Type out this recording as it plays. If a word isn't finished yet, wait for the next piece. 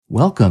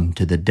Welcome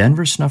to the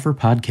Denver Snuffer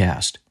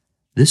Podcast.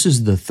 This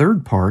is the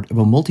third part of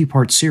a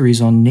multi-part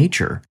series on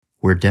nature,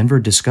 where Denver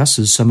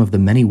discusses some of the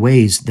many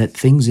ways that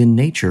things in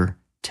nature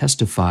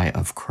testify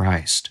of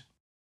Christ.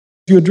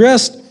 You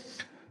addressed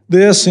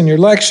this in your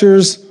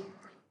lectures.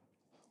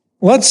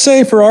 Let's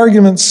say, for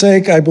argument's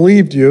sake, I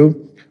believed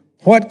you.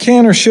 What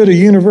can or should a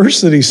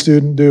university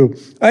student do?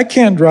 I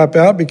can't drop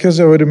out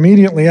because I would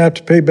immediately have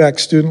to pay back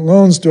student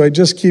loans. Do I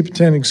just keep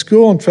attending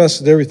school and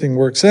trust that everything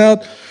works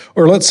out?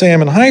 Or let's say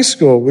I'm in high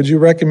school. Would you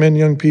recommend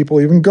young people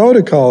even go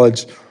to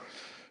college?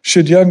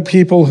 Should young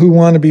people who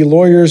want to be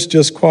lawyers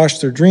just quash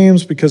their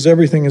dreams because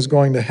everything is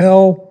going to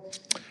hell?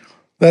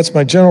 That's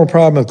my general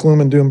problem with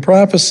gloom and doom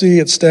prophecy.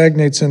 It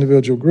stagnates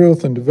individual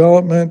growth and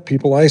development.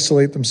 People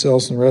isolate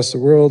themselves from the rest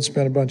of the world,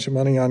 spend a bunch of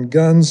money on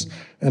guns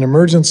and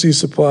emergency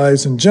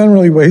supplies, and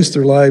generally waste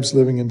their lives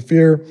living in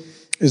fear.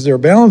 Is there a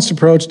balanced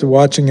approach to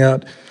watching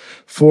out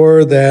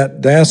for that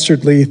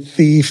dastardly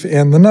thief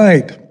in the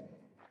night?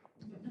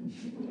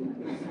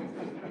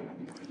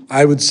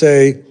 I would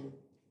say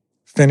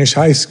finish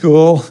high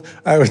school.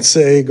 I would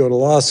say go to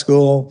law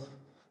school.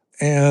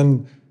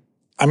 And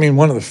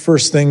one of the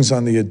first things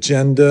on the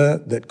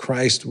agenda that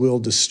Christ will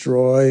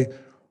destroy,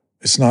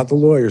 it's not the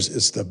lawyers,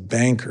 it's the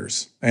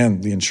bankers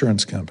and the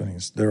insurance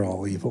companies. They're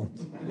all evil.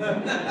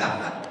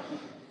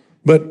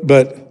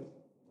 But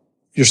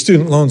your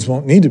student loans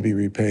won't need to be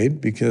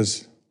repaid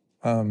because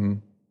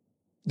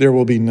there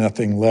will be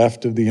nothing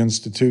left of the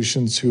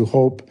institutions who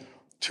hope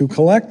to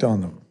collect on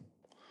them.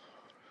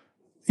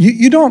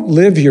 You don't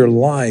live your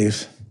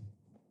life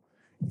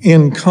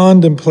in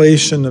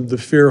contemplation of the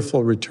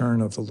fearful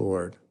return of the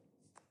Lord.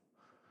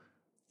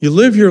 You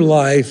live your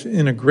life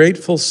in a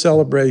grateful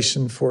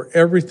celebration for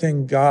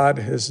everything God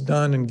has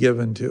done and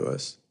given to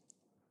us.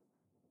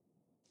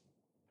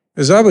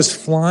 As I was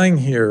flying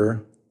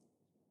here,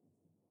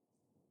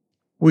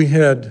 we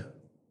had,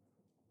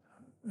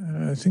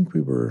 I think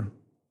we were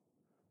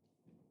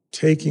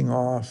taking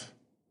off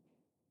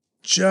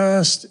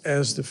just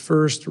as the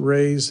first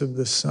rays of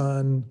the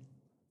sun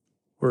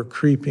were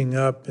creeping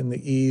up in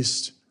the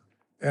east,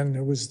 and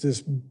there was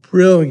this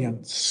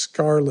brilliant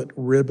scarlet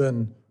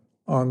ribbon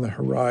on the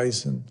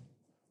horizon.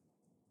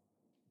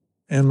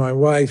 And my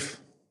wife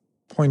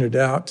pointed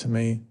out to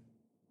me,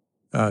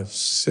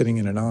 sitting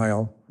in an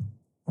aisle,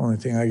 only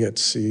thing I get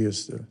to see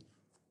is the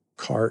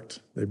cart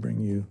they bring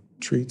you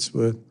treats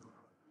with.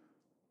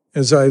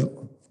 As I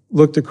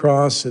looked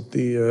across at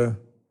the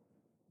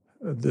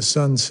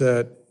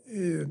sunset,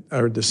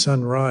 or the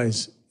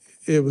sunrise,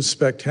 it was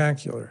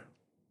spectacular.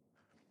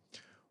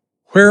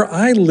 Where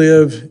I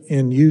live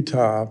in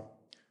Utah,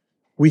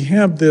 we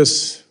have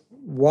this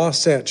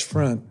Wasatch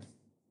Front.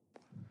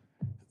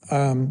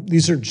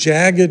 These are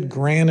jagged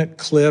granite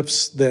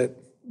cliffs that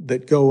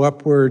go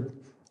upward.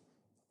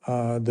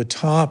 The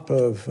top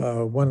of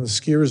one of the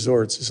ski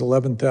resorts is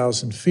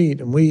 11,000 feet,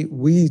 and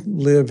we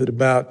live at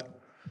about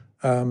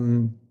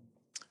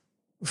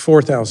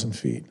 4,000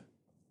 feet.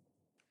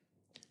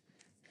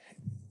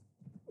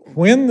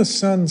 When the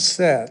sun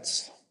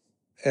sets,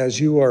 as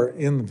you are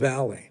in the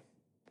valley,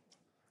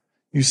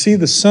 you see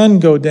the sun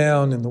go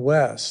down in the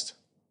west.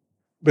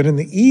 But in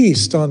the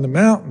east, on the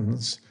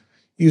mountains,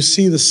 you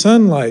see the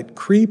sunlight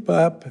creep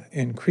up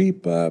and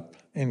creep up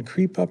and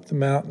creep up the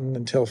mountain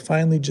until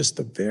finally just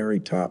the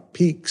very top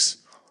peaks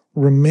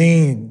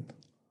remain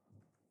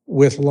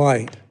with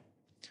light.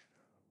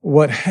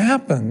 What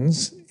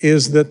happens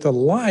is that the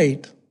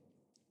light,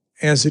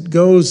 as it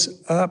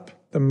goes up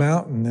the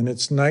mountain in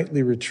its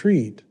nightly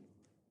retreat,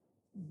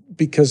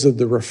 because of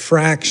the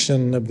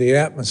refraction of the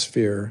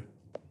atmosphere,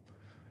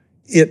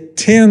 it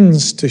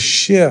tends to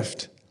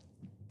shift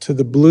to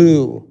the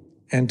blue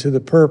and to the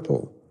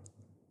purple.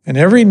 And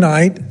every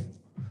night,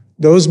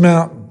 those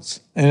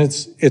mountains, and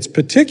it's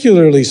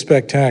particularly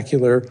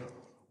spectacular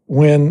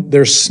when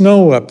there's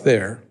snow up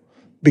there,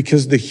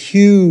 because the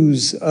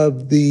hues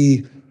of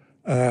the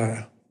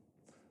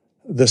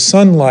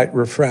sunlight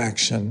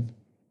refraction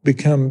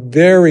become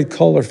very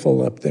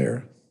colorful up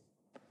there.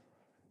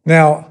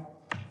 Now,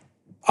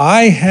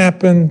 I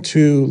happen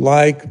to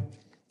like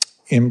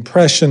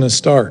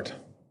Impressionist art,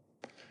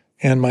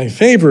 and my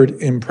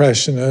favorite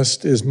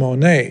Impressionist is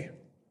Monet.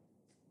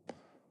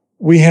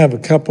 We have a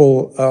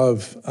couple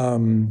of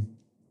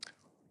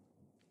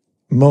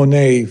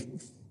Monet,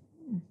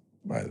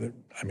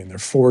 they're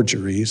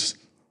forgeries.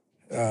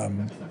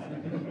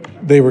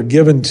 They were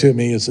given to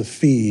me as a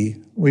fee.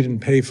 We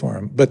didn't pay for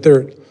them, but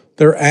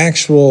they're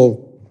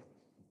actual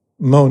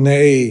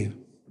Monet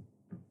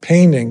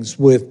paintings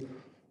with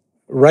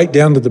right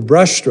down to the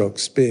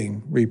brushstrokes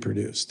being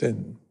reproduced,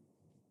 and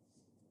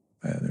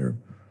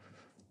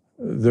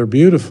they're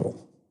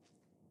beautiful.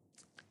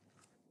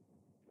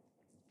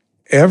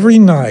 Every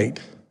night,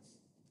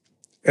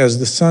 as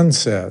the sun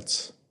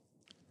sets,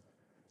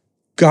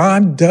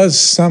 God does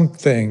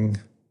something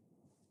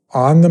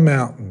on the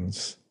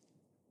mountains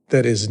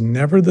that is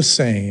never the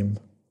same,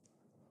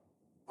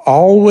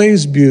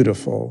 always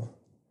beautiful,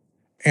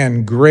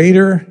 and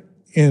greater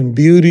in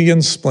beauty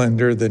and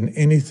splendor than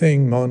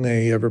anything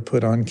Monet ever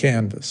put on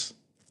canvas.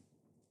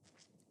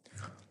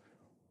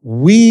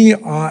 we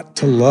ought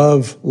to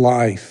love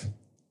life,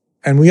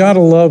 and we ought to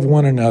love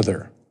one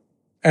another,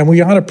 and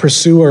we ought to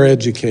pursue our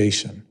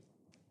education,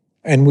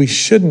 and we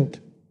shouldn't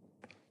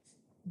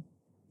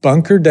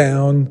bunker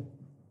down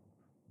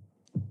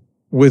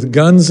with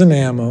guns and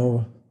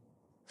ammo,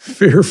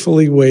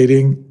 fearfully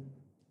waiting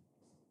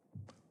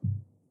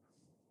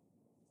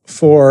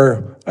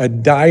for a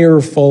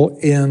direful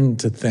end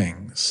to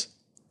things.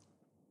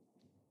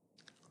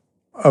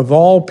 Of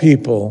all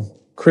people,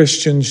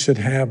 Christians should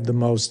have the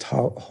most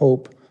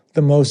hope,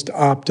 the most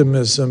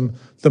optimism,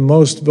 the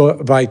most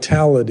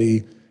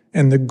vitality,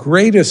 and the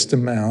greatest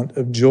amount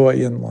of joy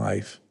in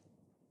life.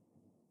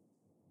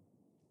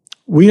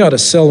 We ought to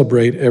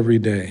celebrate every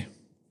day.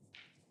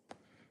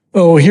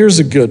 Oh, here's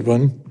a good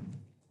one.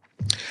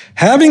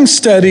 Having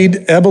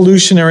studied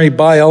evolutionary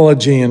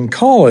biology in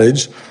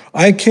college,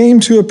 I came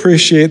to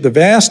appreciate the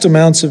vast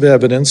amounts of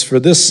evidence for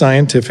this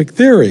scientific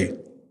theory.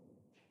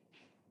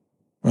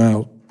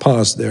 Well,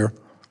 pause there.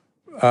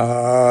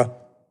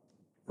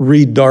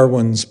 Read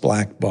Darwin's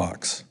Black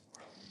Box.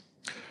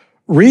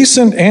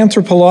 Recent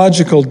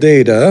anthropological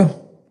data,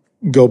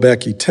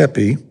 Göbekli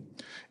Tepe,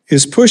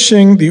 is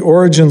pushing the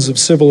origins of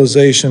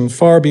civilization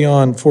far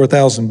beyond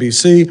 4000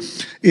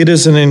 BC. It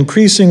is an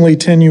increasingly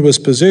tenuous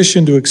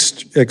position to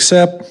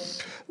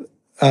accept,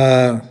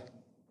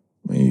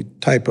 we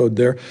typoed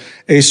there,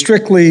 a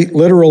strictly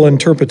literal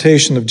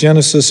interpretation of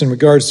Genesis in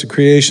regards to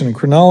creation and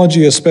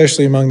chronology,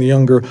 especially among the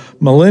younger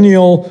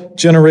millennial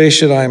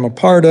generation I am a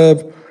part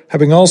of.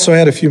 Having also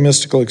had a few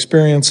mystical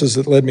experiences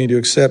that led me to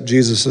accept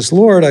Jesus as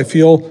Lord, I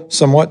feel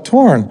somewhat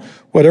torn.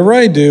 Whatever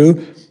I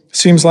do,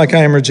 seems like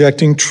I am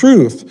rejecting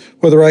truth,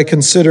 whether I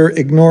consider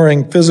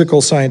ignoring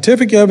physical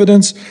scientific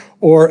evidence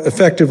or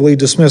effectively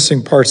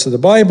dismissing parts of the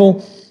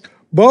Bible.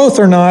 Both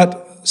are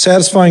not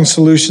satisfying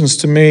solutions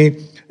to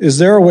me. Is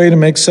there a way to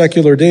make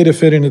secular data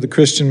fit into the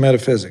Christian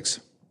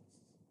metaphysics?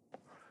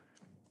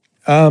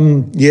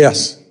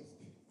 Yes.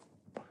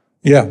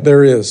 Yeah,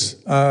 there is.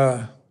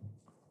 I'm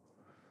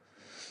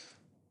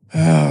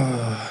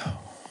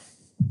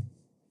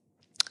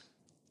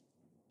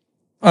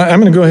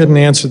going to go ahead and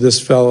answer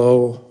this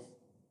fellow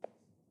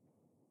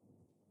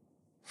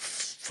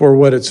for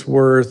what it's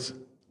worth.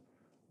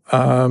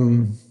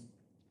 The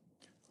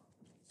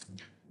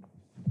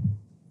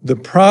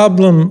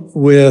problem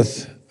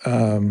with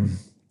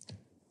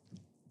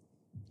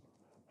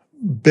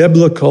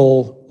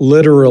biblical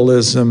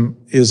literalism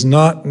is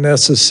not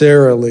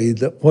necessarily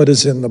that what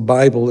is in the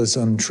Bible is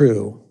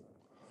untrue,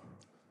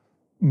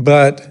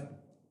 but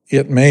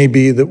it may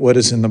be that what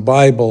is in the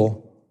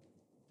Bible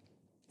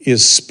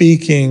is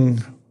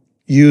speaking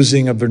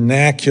using a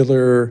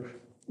vernacular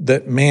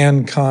that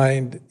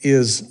mankind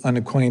is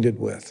unacquainted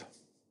with.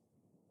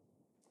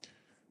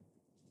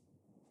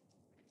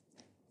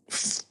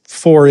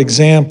 For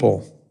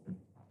example,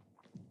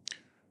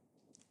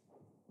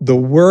 the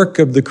work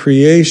of the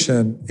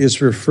creation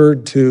is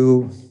referred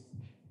to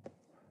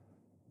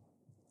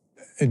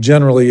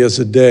generally as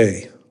a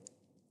day.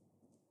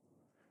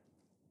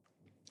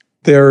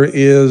 There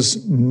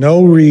is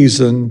no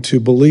reason to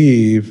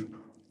believe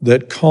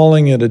that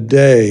calling it a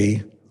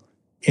day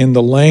in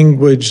the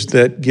language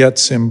that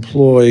gets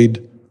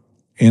employed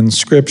in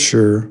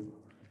Scripture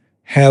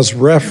has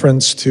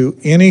reference to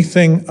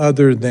anything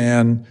other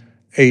than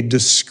a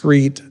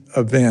discrete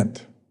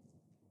event.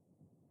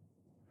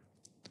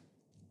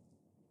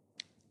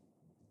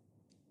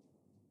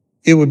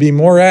 It would be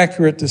more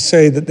accurate to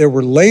say that there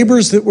were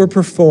labors that were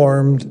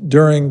performed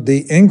during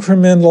the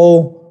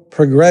incremental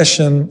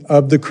progression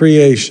of the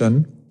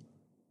creation,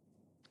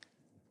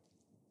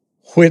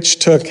 which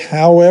took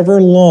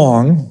however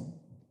long,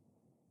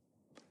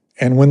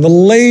 and when the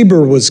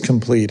labor was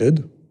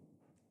completed,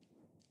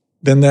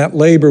 then that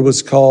labor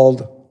was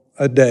called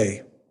a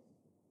day.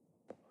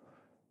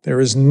 There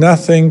is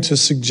nothing to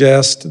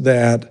suggest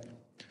that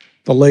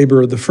the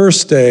labor of the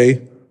first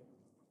day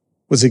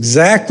was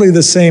exactly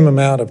the same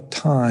amount of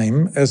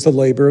time as the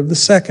labor of the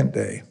second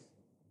day.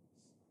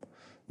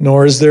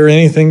 Nor is there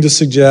anything to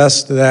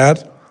suggest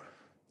that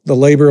the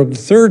labor of the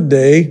third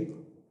day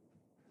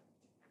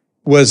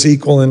was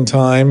equal in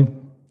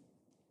time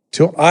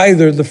to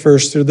either the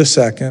first or the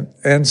second,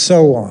 and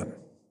so on.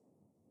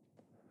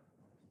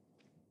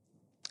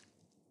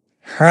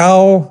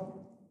 How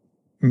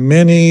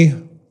many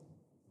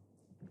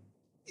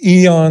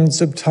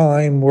eons of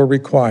time were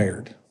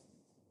required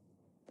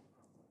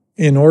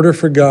in order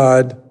for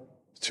God,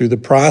 through the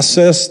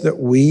process that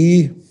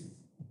we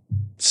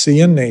see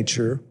in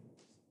nature,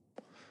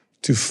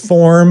 to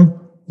form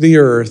the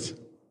earth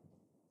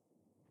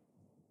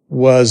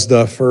was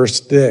the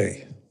first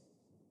day.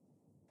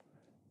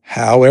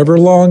 However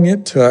long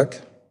it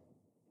took,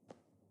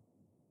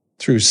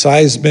 through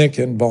seismic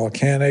and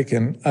volcanic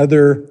and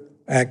other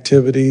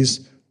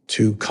activities,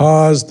 to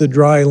cause the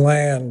dry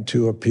land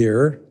to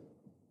appear,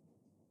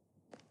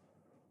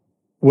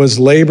 was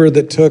labor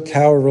that took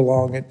however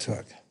long it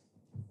took.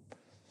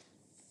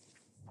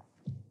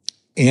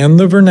 In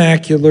the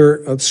vernacular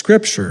of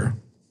Scripture,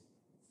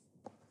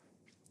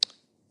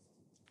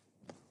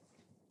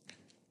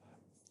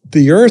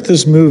 The earth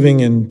is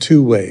moving in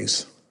two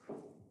ways.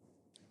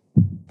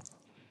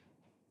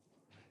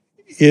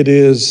 It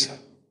is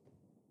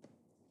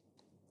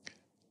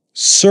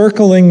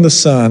circling the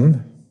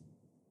sun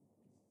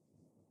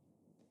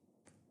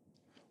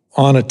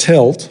on a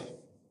tilt.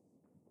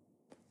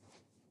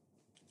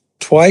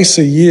 Twice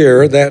a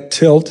year, that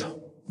tilt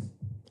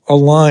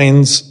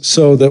aligns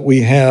so that we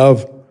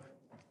have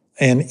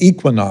an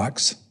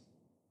equinox,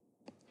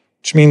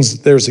 which means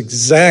that there's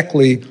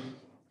exactly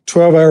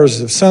 12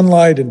 hours of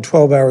sunlight and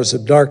 12 hours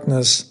of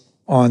darkness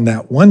on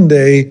that one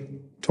day,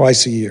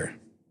 twice a year.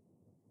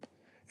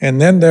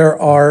 And then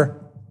there are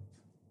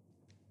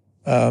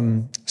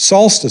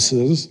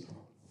solstices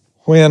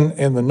when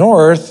in the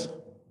north,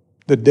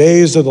 the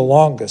days are the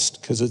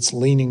longest because it's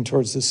leaning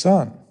towards the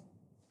sun.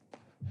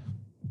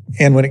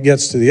 And when it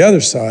gets to the other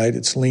side,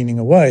 it's leaning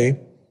away.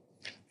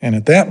 And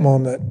at that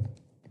moment,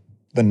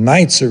 the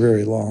nights are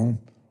very long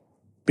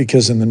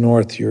because in the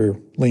north, you're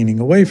leaning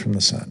away from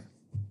the sun.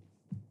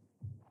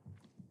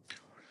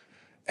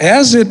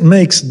 As it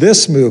makes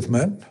this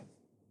movement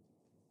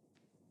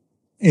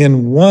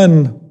in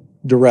one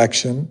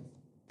direction,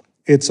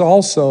 it's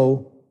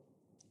also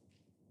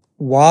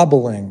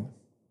wobbling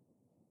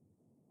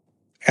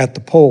at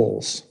the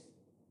poles.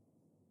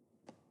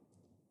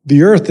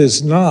 The earth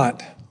is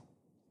not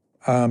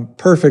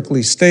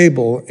perfectly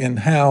stable in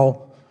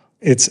how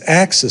its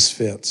axis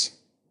fits.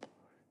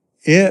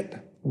 It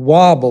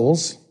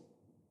wobbles.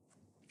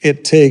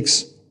 It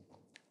takes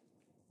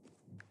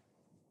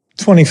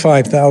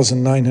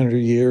 25,900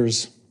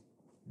 years,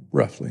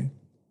 roughly,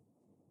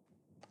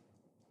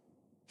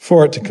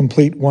 for it to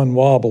complete one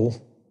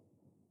wobble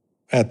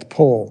at the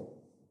pole.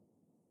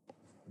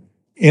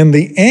 In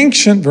the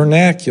ancient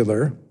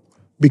vernacular,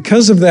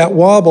 because of that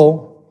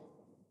wobble,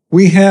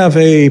 we have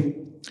a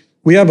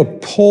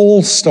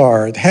pole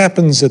star. It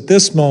happens at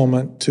this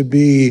moment to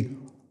be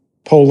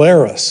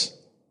Polaris.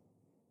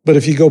 But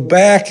if you go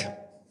back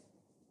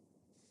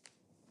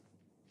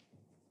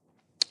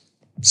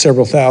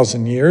several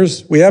thousand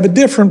years, we have a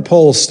different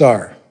pole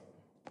star.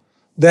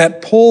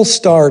 That pole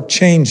star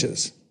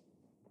changes.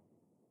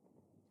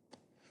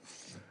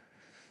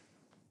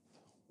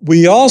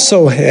 We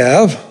also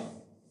have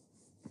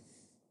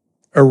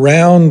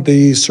around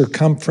the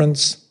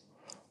circumference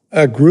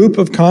a group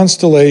of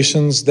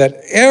constellations that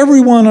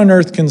everyone on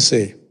Earth can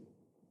see.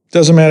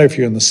 Doesn't matter if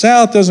you're in the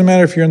south, doesn't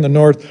matter if you're in the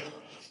north,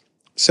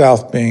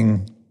 south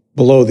being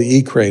below the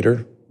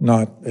equator,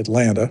 not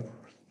Atlanta,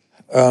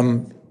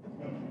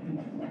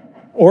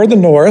 or the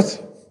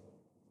north,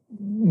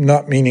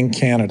 not meaning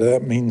Canada,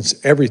 it means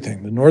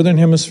everything. The northern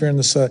hemisphere and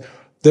the south.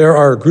 There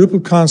are a group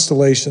of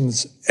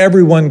constellations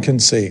everyone can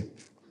see.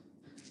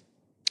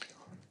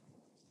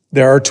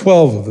 There are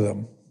 12 of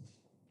them.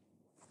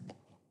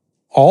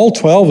 All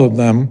 12 of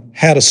them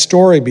had a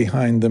story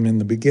behind them in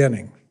the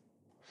beginning.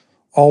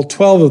 All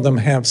 12 of them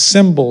have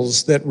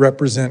symbols that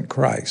represent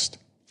Christ.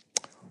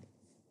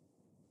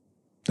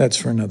 That's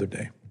for another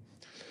day.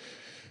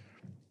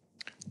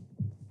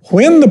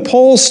 When the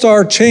pole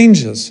star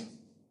changes,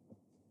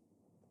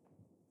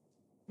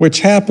 which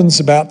happens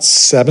about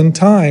 7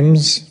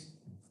 times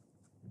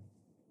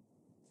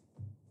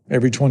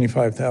every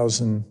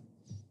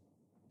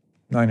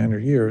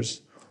 25,900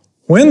 years,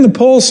 when the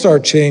pole star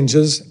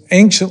changes,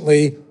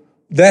 anciently,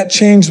 that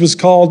change was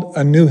called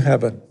a new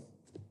heaven.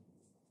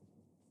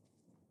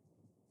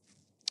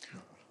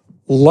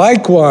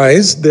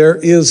 Likewise, there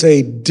is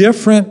a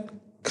different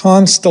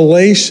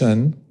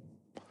constellation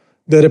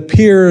that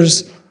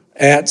appears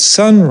at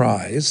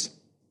sunrise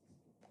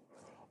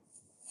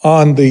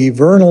on the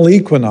vernal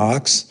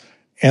equinox,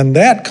 and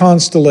that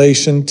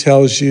constellation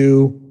tells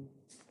you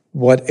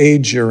what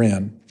age you're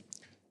in.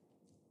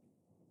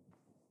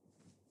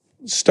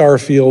 Star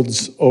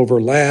fields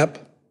overlap,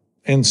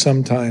 and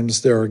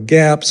sometimes there are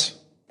gaps.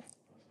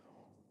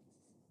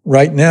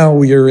 Right now,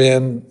 we are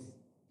in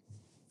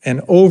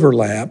an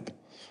overlap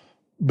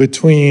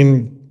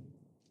between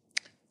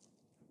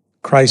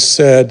Christ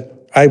said,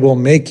 "I will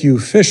make you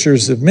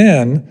fishers of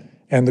men,"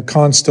 and the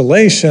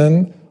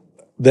constellation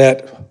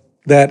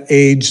that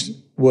age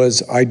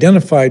was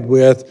identified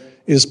with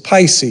is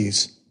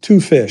Pisces, 2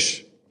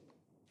 fish.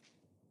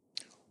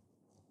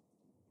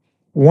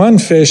 One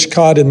fish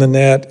caught in the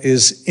net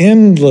is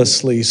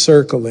endlessly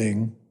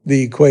circling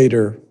the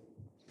equator,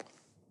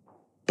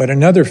 but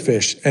another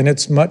fish, and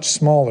it's much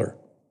smaller.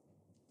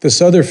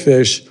 This other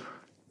fish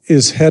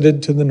is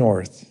headed to the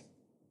north,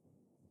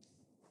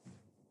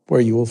 where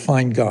you will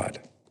find God.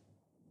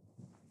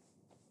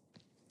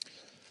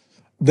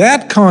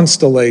 That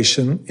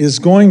constellation is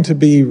going to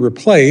be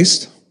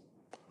replaced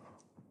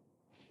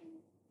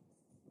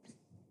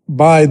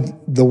by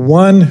the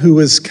one who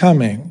is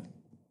coming.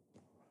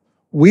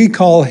 We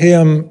call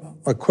him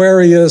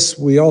Aquarius.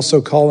 We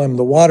also call him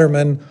the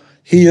waterman.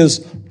 He is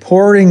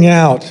pouring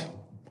out.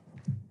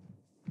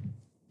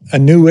 A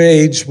new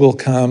age will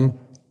come.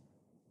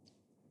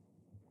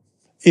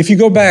 If you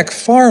go back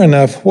far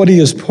enough, what he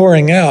is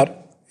pouring out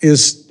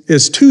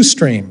is 2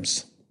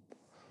 streams.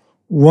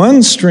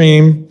 One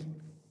stream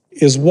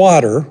is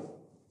water,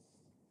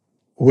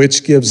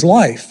 which gives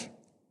life,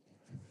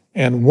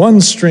 and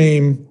one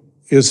stream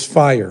is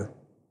fire.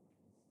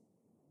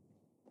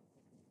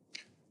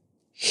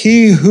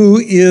 He who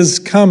is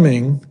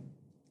coming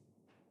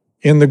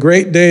in the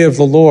great day of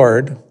the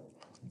Lord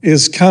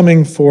is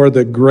coming for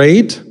the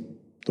great,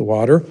 the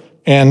water,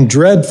 and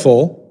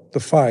dreadful,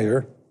 the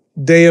fire,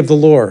 day of the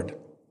Lord,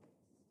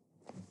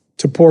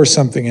 to pour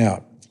something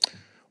out.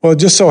 Well, it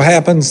just so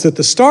happens that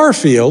the star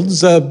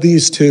fields of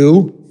these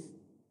two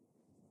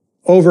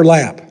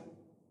overlap.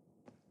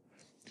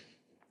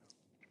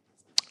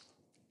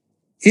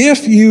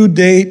 If you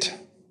date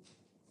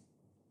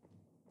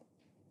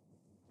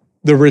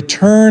the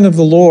return of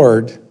the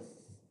Lord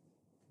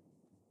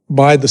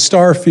by the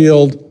star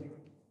field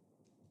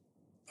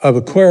of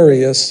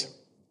Aquarius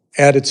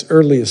at its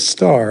earliest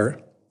star,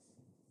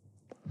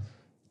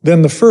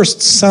 then the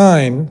first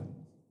sign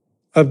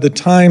of the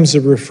times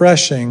of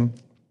refreshing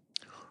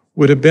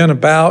would have been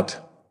about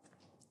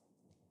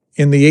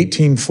in the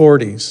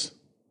 1840s,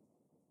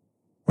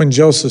 when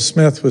Joseph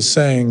Smith was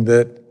saying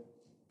that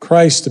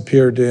Christ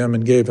appeared to him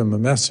and gave him a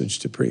message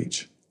to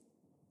preach.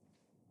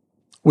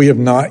 We have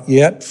not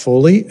yet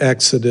fully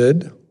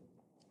exited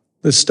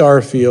the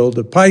star field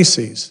of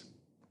Pisces.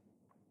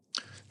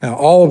 Now,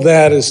 all of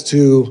that is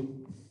to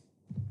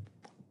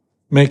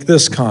make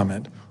this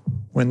comment.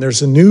 When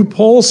there's a new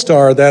pole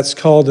star, that's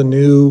called a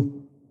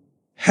new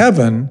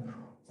heaven.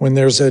 When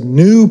there's a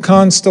new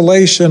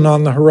constellation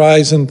on the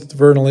horizon, the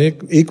vernal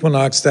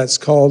equinox, that's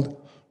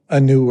called a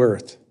new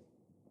earth.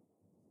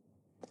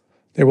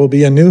 There will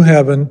be a new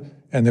heaven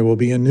and there will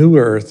be a new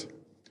earth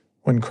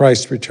when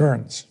Christ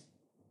returns.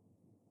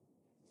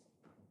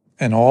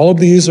 And all of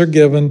these are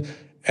given,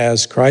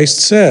 as Christ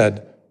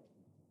said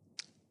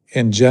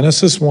in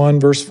Genesis 1,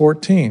 verse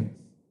 14,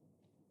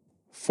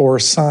 for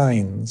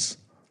signs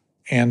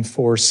and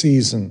for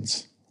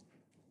seasons,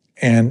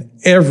 and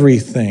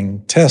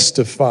everything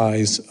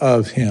testifies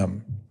of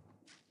him.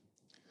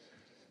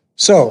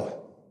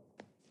 So,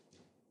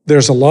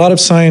 there's a lot of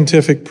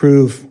scientific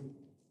proof,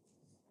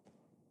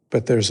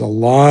 but there's a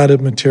lot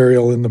of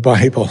material in the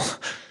Bible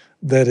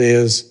that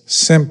is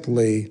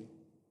simply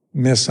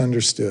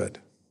misunderstood.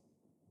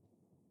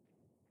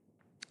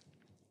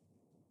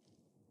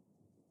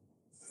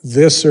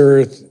 This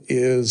earth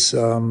is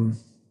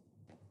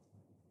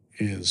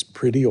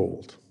pretty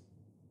old.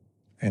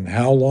 And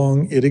how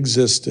long it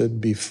existed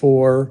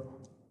before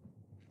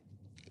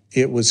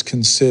it was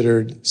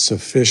considered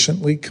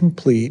sufficiently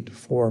complete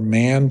for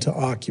man to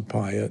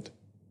occupy it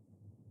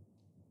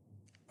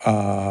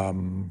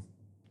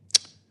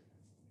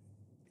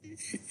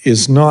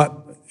is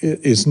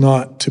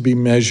not to be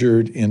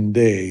measured in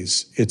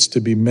days. It's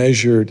to be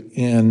measured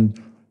in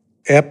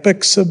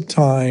epochs of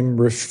time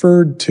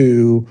referred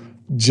to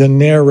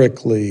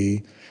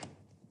generically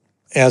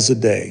as a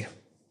day,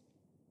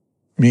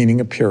 meaning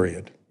a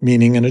period,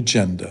 meaning an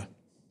agenda.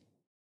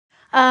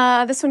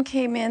 This one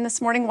came in this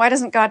morning. Why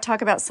doesn't God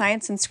talk about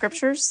science in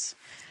scriptures?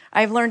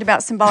 I've learned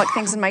about symbolic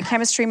things in my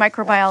chemistry,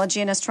 microbiology,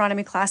 and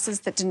astronomy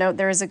classes that denote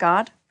there is a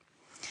God.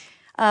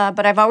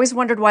 But I've always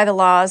wondered why the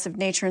laws of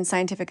nature and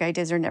scientific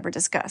ideas are never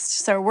discussed.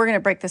 So we're going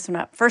to break this one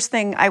up. First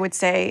thing I would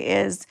say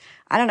is,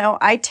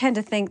 I tend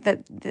to think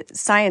that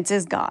science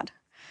is God.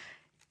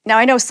 Now,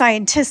 I know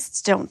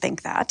scientists don't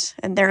think that,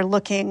 and they're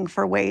looking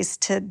for ways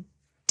to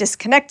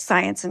disconnect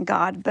science and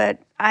God, but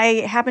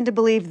I happen to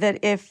believe that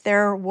if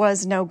there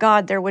was no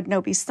God, there would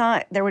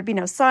be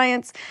no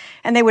science,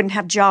 and they wouldn't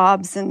have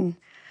jobs. And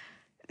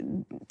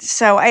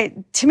so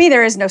to me,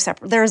 there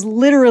is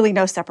literally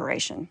no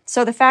separation.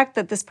 So the fact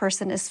that this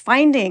person is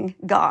finding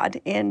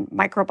God in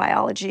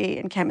microbiology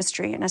and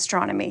chemistry and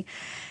astronomy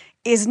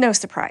is no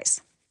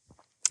surprise.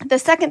 The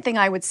second thing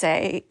I would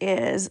say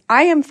is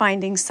I am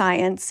finding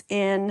science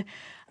in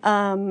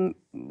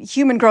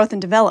human growth and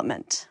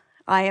development.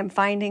 Did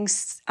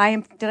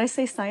I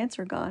say science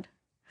or God?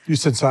 You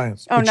said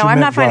science. Oh, no, I'm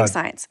not finding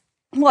science.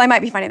 Well, I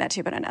might be finding that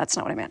too, but that's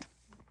not what I meant.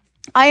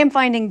 I am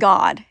finding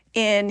God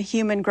in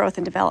human growth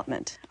and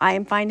development. I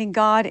am finding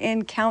God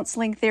in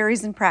counseling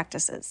theories and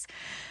practices.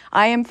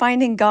 I am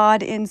finding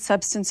God in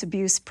substance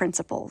abuse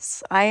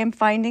principles. I am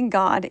finding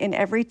God in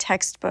every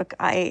textbook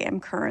I am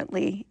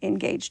currently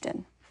engaged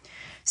in.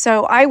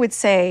 So I would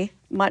say,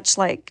 much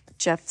like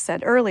Jeff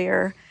said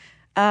earlier,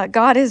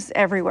 God is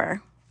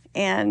everywhere.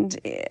 And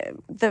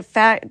the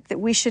fact that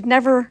we should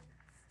never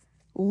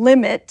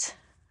limit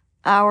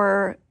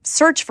our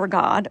search for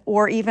God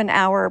or even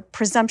our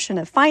presumption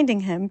of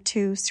finding him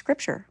to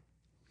Scripture,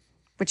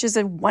 which is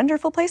a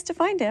wonderful place to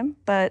find him.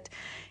 But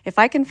if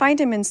I can find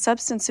him in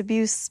substance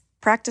abuse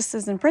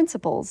practices and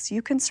principles,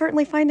 you can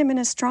certainly find him in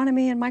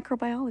astronomy and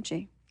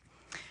microbiology.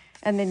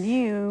 And then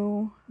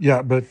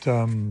Yeah, but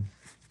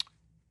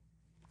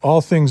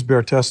all things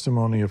bear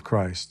testimony of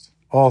Christ.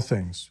 All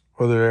things,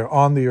 whether they're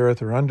on the earth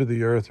or under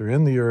the earth or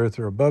in the earth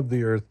or above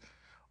the earth,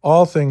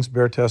 all things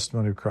bear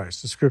testimony of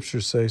Christ. The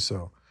scriptures say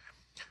so.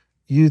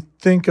 You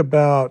think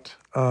about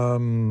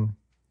the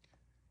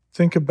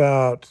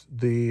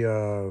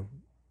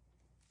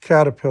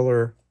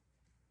caterpillar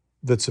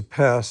that's a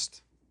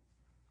pest,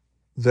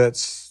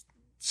 that's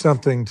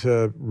something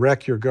to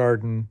wreck your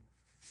garden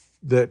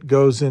that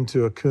goes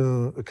into a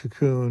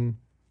cocoon,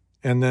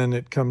 and then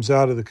it comes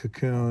out of the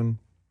cocoon,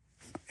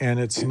 and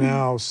it's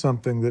now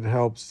something that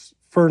helps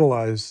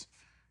fertilize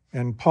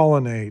and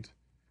pollinate,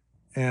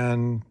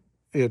 and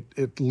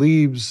it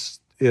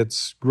leaves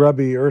its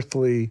grubby,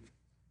 earthly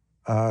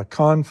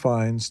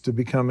confines to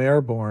become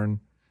airborne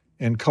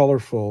and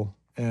colorful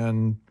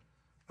and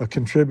a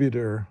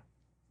contributor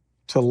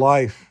to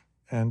life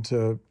and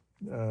to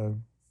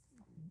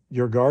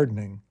your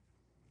gardening.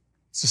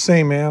 It's the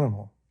same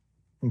animal.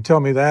 And tell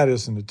me that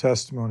isn't a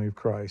testimony of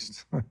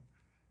Christ.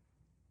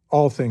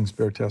 All things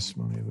bear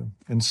testimony of him,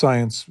 and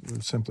science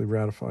simply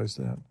ratifies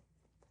that.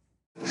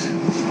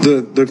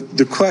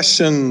 The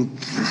question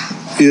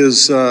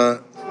is,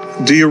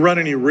 do you run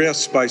any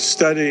risks by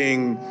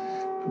studying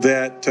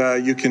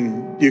that you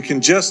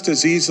can just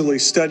as easily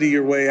study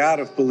your way out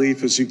of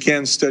belief as you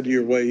can study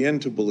your way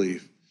into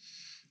belief?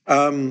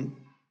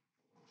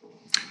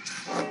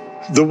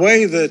 The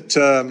way that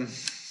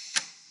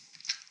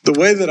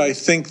I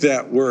think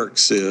that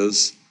works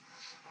is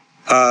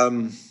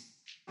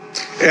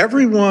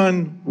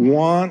everyone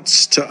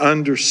wants to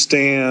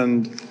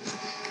understand,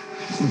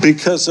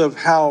 because of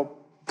how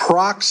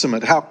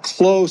proximate, how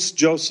close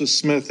Joseph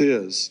Smith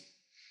is.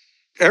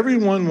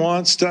 Everyone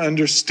wants to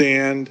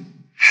understand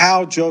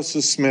how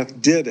Joseph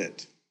Smith did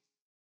it.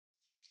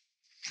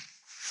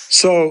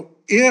 So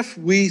if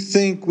we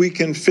think we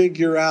can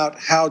figure out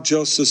how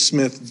Joseph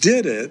Smith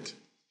did it,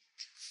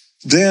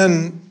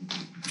 then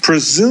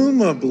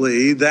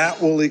presumably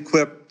that will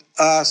equip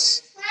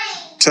us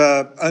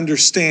to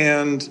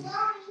understand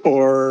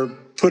or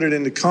put it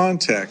into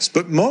context.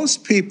 But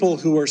most people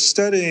who are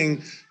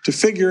studying to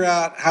figure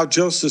out how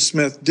Joseph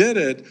Smith did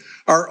it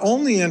are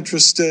only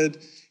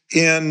interested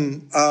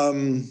in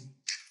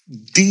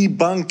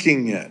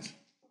debunking it.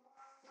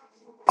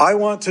 I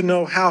want to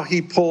know how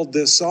he pulled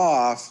this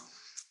off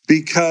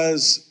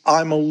because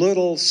I'm a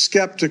little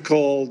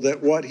skeptical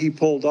that what he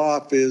pulled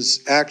off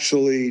is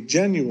actually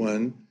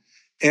genuine.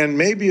 And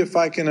maybe if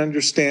I can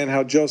understand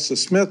how Joseph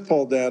Smith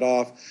pulled that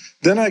off,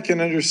 then I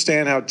can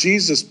understand how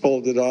Jesus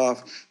pulled it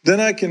off. Then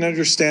I can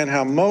understand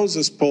how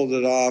Moses pulled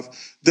it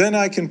off. Then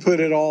I can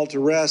put it all to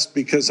rest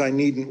because I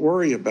needn't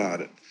worry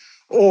about it.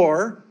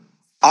 Or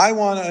I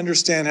want to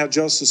understand how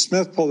Joseph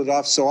Smith pulled it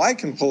off so I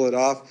can pull it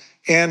off.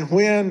 And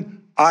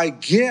when I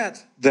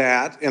get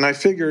that and I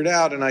figure it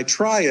out and I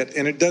try it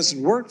and it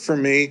doesn't work for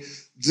me,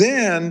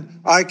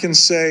 then I can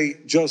say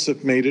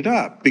Joseph made it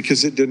up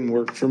because it didn't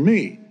work for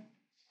me.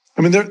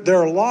 I mean, there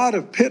are a lot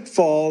of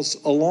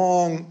pitfalls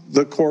along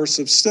the course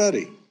of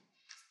study.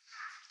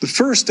 The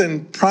first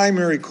and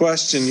primary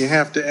question you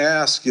have to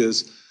ask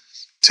is,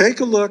 take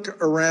a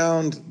look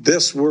around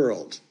this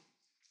world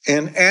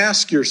and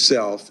ask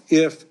yourself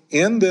if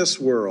in this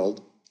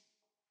world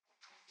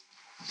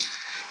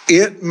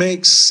it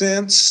makes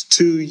sense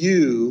to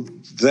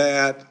you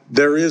that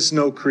there is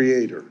no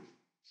creator.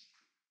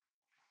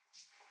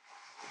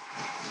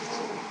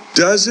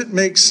 Does it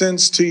make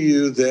sense to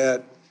you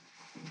that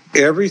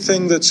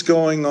everything that's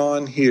going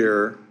on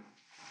here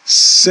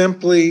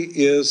simply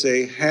is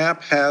a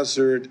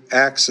haphazard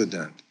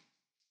accident?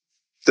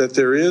 That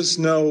there is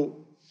no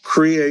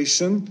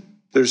creation,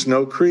 there's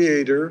no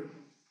creator,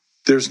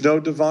 there's no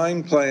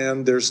divine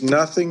plan, there's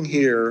nothing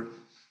here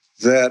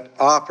that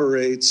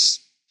operates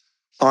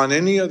on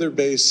any other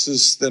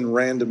basis than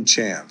random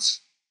chance.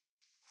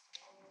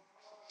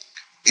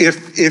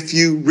 If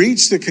you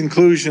reach the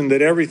conclusion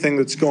that everything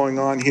that's going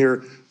on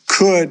here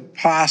could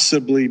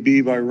possibly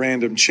be by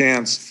random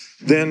chance,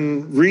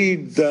 then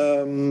read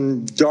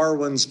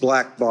Darwin's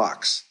Black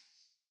Box.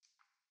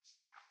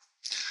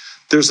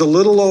 There's a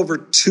little over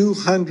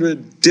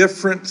 200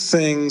 different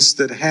things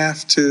that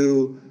have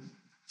to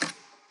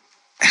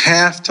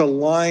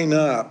line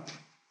up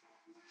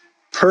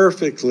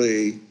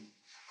perfectly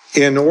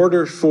in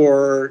order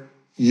for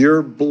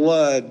your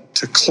blood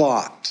to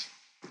clot.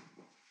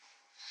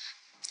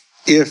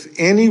 If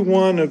any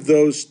one of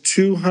those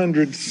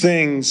 200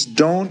 things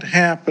don't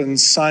happen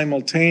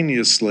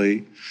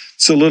simultaneously,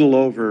 it's a little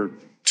over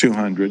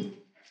 200.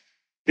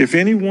 If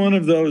any one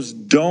of those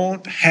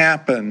don't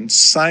happen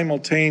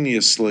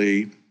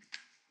simultaneously,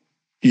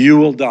 you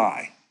will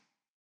die.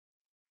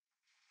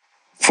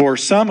 For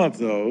some of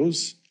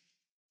those,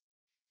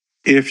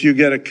 if you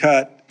get a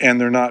cut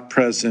and they're not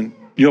present,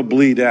 you'll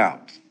bleed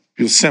out.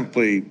 You'll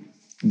simply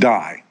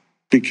die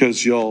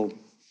because you'll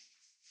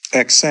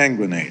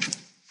exsanguinate.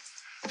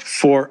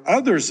 For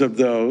others of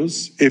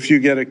those, if you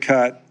get a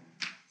cut,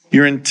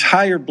 your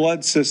entire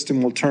blood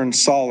system will turn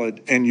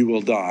solid and you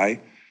will die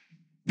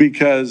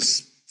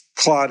because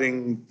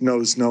clotting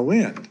knows no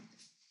end.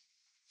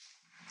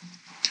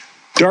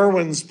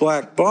 Darwin's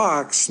Black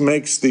Box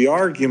makes the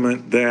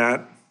argument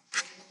that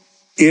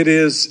it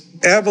is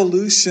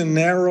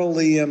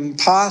evolutionarily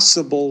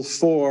impossible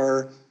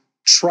for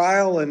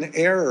trial and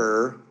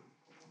error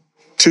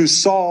to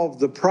solve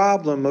the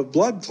problem of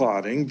blood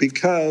clotting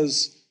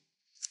because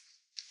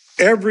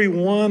every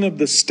one of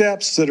the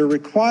steps that are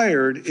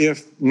required,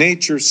 if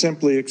nature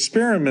simply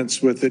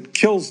experiments with it,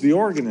 kills the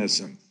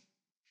organism.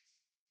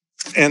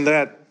 And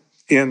that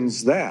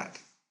ends that.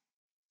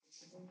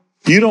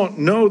 You don't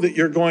know that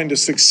you're going to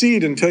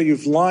succeed until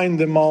you've lined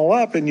them all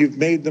up and you've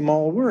made them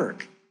all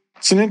work.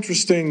 It's an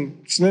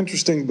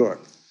interesting book,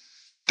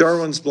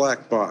 Darwin's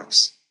Black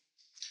Box.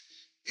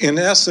 In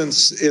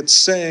essence, it's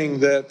saying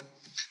that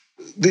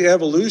the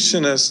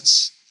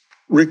evolutionists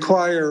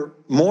require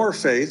more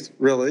faith,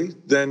 really,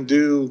 than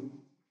do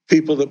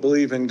people that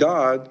believe in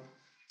God,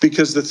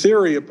 because the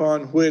theory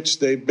upon which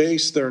they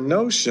base their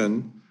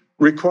notion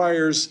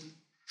requires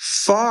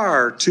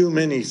far too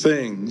many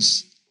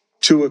things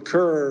to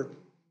occur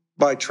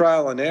by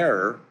trial and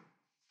error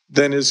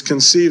than is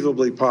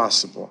conceivably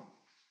possible.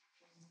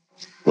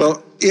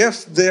 Well,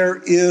 if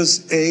there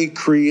is a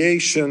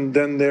creation,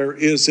 then there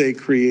is a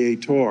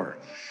creator.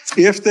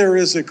 If there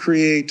is a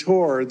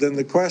creator, then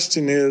the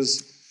question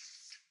is,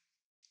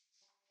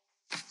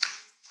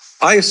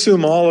 I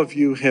assume all of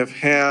you have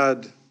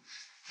had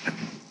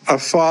a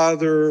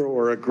father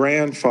or a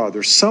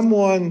grandfather,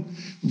 someone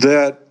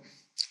that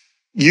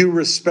you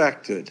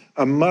respected,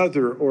 a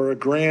mother or a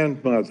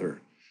grandmother,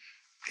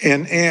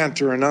 an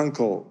aunt or an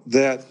uncle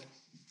that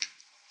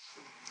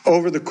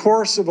over the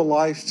course of a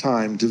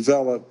lifetime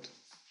developed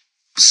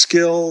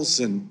skills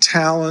and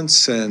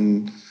talents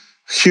and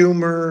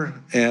humor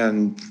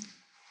and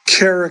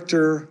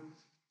character,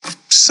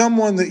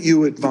 someone that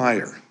you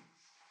admire.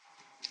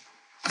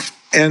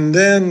 And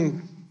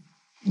then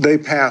they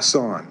pass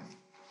on.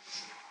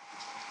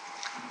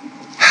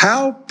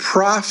 How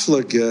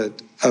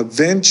profligate a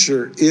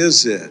venture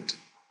is it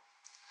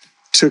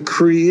to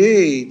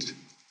create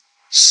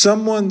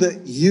someone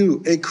that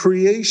a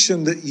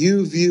creation that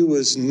you view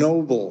as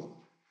noble,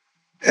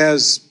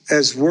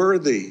 as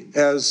worthy,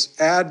 as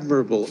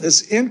admirable,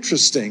 as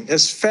interesting,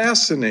 as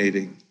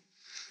fascinating,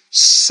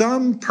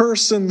 some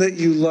person that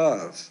you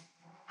love.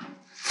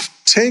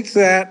 Take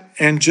that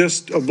and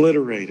just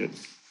obliterate it.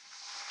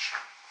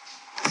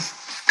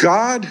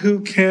 God,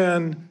 who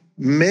can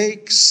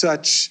make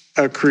such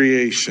a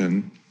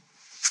creation,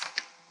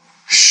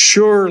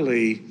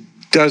 surely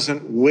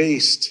doesn't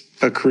waste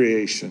a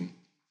creation.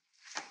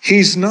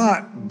 He's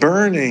not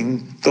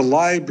burning the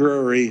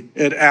library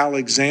at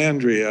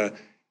Alexandria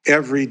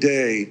every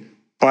day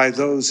by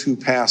those who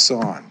pass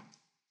on.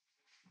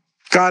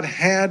 God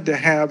had to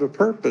have a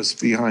purpose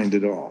behind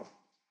it all.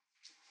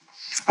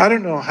 I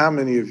don't know how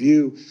many of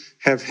you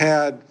have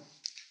had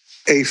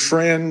a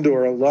friend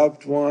or a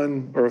loved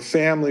one or a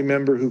family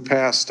member who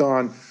passed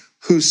on,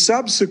 who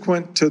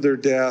subsequent to their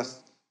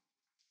death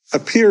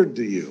appeared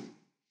to you,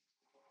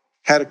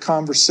 had a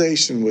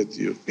conversation with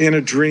you in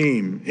a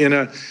dream, in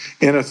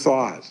a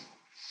thought.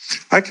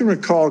 I can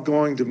recall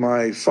going to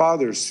my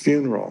father's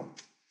funeral,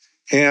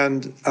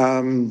 and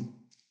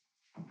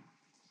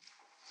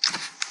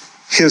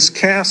his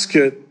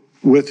casket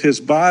with his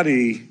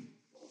body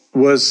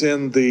was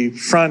in the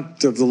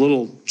front of the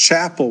little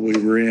chapel we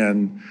were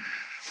in,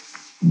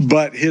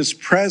 but his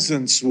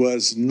presence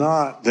was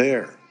not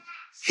there.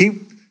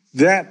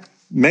 That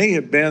may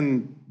have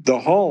been the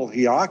hall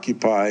he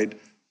occupied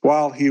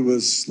while he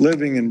was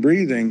living and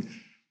breathing.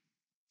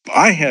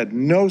 I had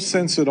no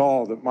sense at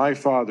all that my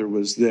father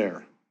was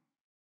there.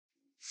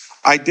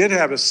 I did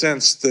have a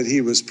sense that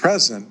he was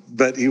present,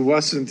 but he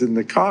wasn't in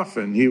the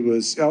coffin. He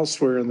was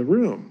elsewhere in the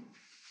room.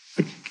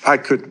 I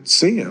couldn't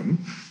see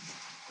him,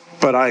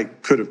 but I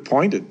could have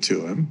pointed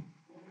to him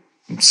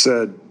and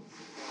said,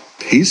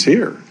 he's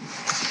here.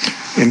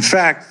 In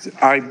fact,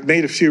 I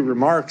made a few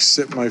remarks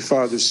at my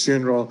father's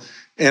funeral,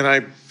 and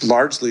I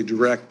largely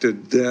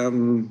directed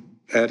them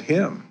at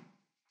him.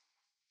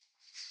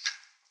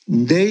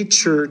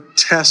 Nature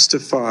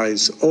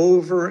testifies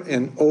over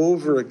and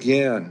over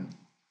again.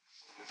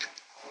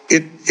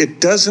 It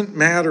doesn't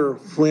matter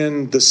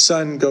when the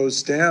sun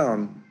goes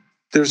down,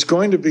 there's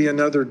going to be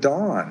another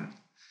dawn.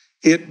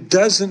 It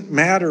doesn't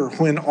matter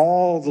when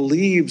all the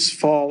leaves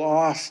fall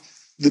off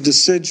the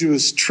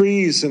deciduous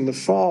trees in the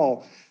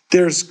fall,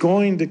 there's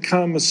going to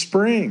come a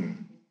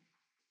spring.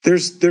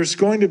 There's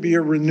going to be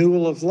a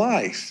renewal of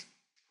life.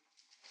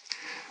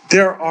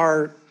 There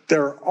are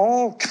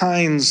all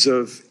kinds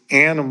of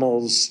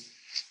animals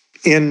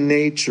in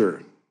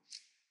nature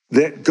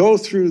that go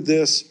through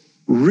this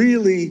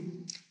really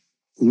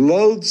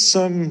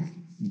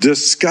loathsome,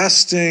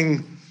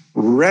 disgusting,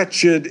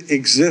 wretched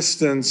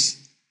existence,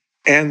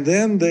 and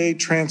then they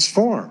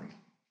transform.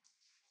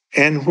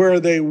 And where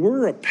they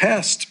were a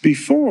pest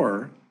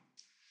before,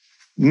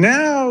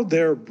 now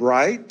they're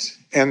bright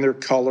and they're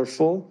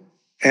colorful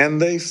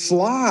and they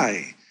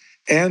fly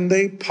and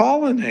they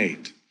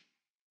pollinate.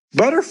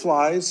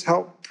 Butterflies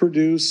help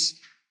produce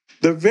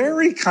the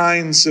very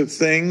kinds of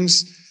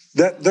things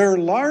that their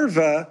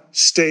larva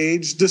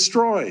stage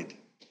destroyed.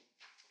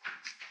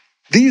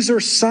 These are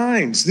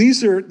signs.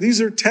 These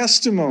are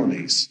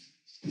testimonies.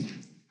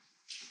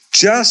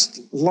 Just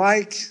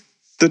like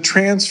the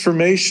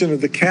transformation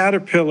of the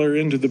caterpillar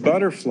into the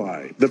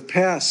butterfly, the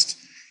pest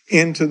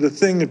into the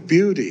thing of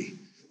beauty,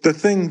 the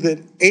thing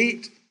that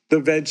ate the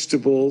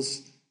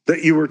vegetables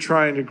that you were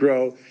trying to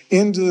grow,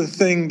 into the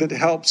thing that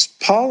helps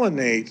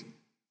pollinate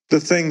the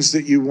things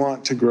that you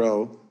want to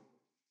grow.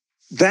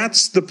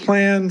 That's the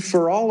plan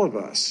for all of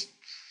us.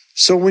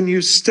 So when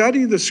you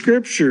study the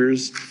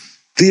scriptures,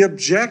 the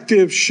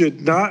objective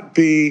should not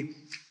be,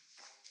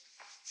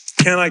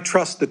 can I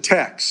trust the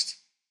text?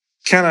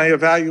 Can I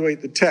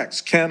evaluate the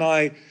text? Can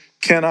I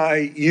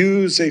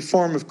use a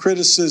form of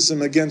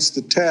criticism against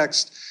the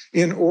text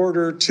in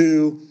order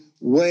to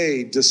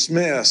weigh,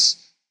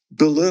 dismiss,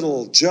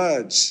 belittle,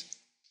 judge?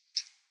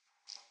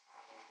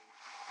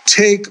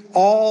 Take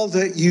all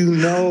that you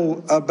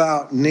know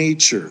about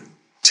nature.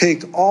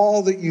 Take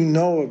all that you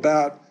know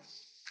about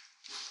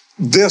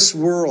this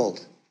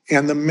world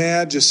and the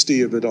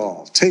majesty of it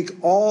all. Take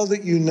all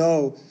that you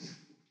know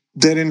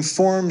that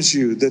informs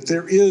you that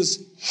there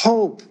is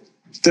hope,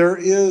 there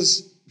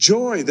is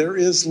joy, there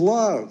is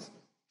love.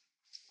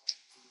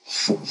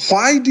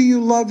 Why do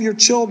you love your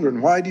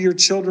children? Why do your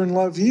children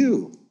love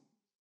you?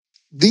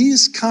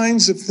 These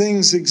kinds of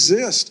things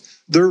exist.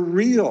 They're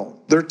real,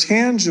 they're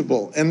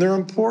tangible, and they're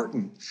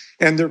important.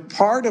 And they're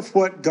part of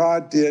what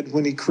God did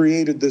when he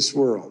created this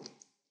world.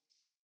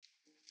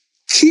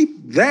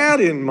 Keep that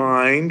in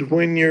mind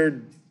when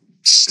you're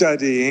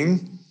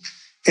studying,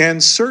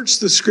 and search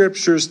the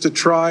scriptures to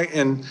try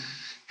and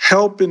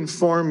help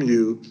inform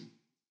you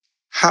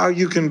how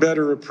you can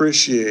better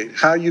appreciate,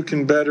 how you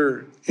can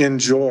better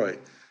enjoy,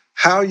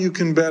 how you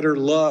can better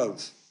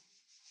love,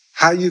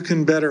 how you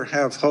can better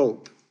have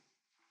hope.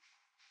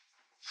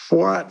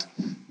 What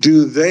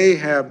do they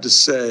have to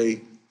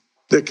say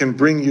that can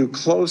bring you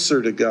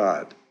closer to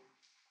God?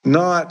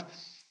 Not,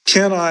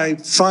 can I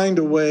find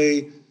a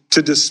way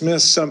to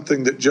dismiss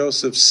something that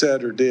Joseph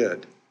said or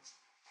did?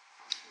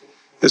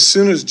 As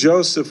soon as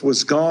Joseph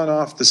was gone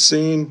off the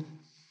scene,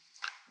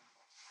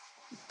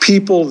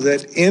 people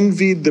that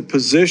envied the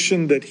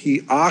position that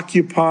he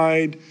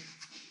occupied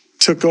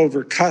took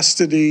over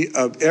custody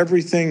of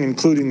everything,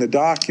 including the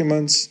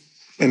documents,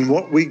 and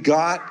what we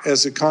got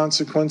as a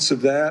consequence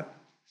of that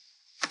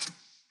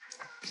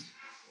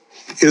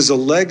is a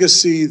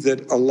legacy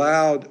that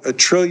allowed a $1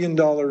 trillion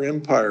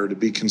empire to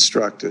be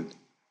constructed.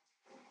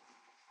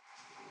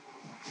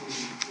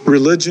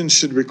 Religion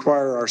should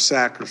require our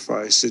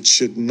sacrifice. It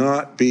should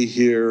not be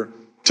here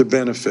to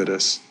benefit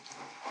us.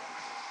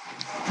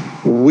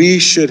 We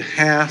should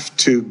have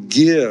to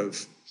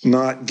give,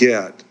 not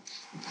get.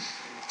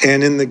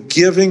 And in the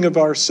giving of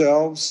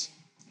ourselves,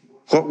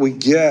 what we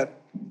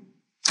get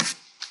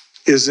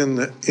is in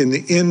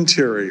the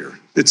interior.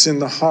 It's in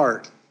the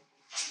heart.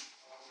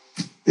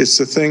 It's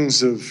the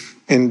things of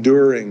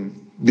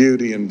enduring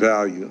beauty and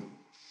value.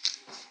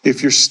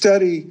 If your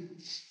study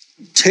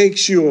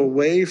takes you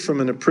away from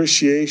an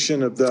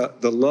appreciation of the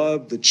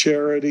love, the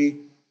charity,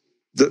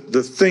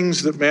 the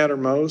things that matter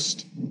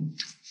most,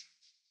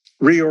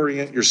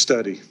 reorient your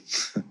study.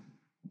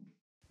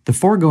 The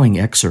foregoing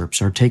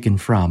excerpts are taken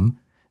from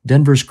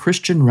Denver's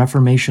Christian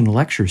Reformation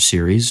Lecture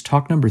Series,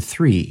 Talk Number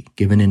 3,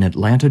 given in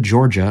Atlanta,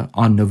 Georgia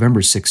on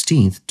November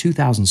 16,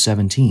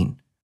 2017.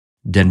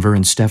 Denver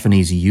and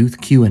Stephanie's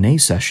Youth Q&A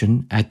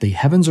session at the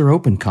Heavens Are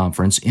Open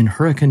Conference in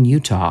Hurricane,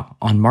 Utah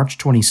on March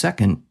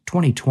 22,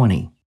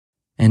 2020.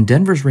 And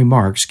Denver's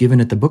remarks given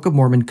at the Book of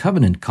Mormon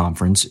Covenant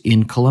Conference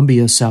in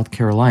Columbia, South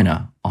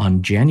Carolina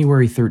on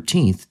January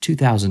 13,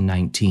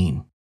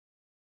 2019.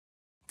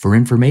 For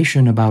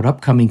information about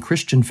upcoming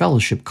Christian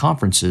Fellowship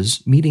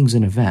conferences, meetings,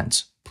 and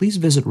events, please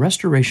visit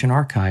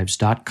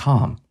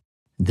restorationarchives.com.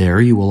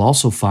 There you will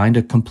also find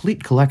a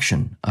complete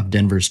collection of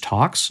Denver's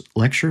talks,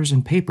 lectures,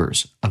 and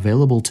papers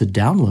available to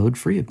download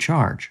free of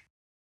charge.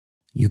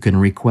 You can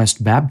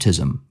request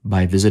baptism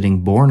by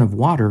visiting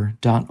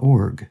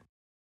bornofwater.org.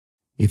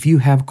 If you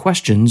have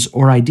questions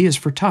or ideas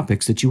for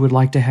topics that you would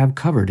like to have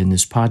covered in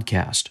this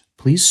podcast,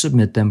 please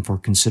submit them for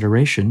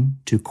consideration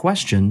to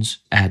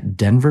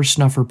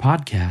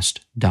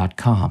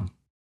questions@denversnufferpodcast.com.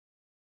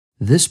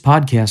 This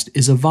podcast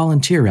is a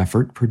volunteer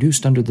effort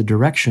produced under the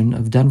direction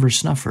of Denver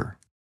Snuffer.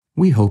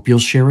 We hope you'll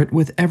share it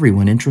with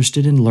everyone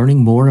interested in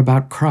learning more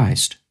about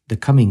Christ, the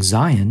coming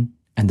Zion,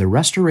 and the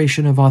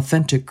restoration of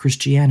authentic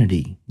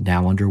Christianity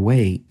now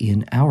underway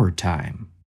in our time.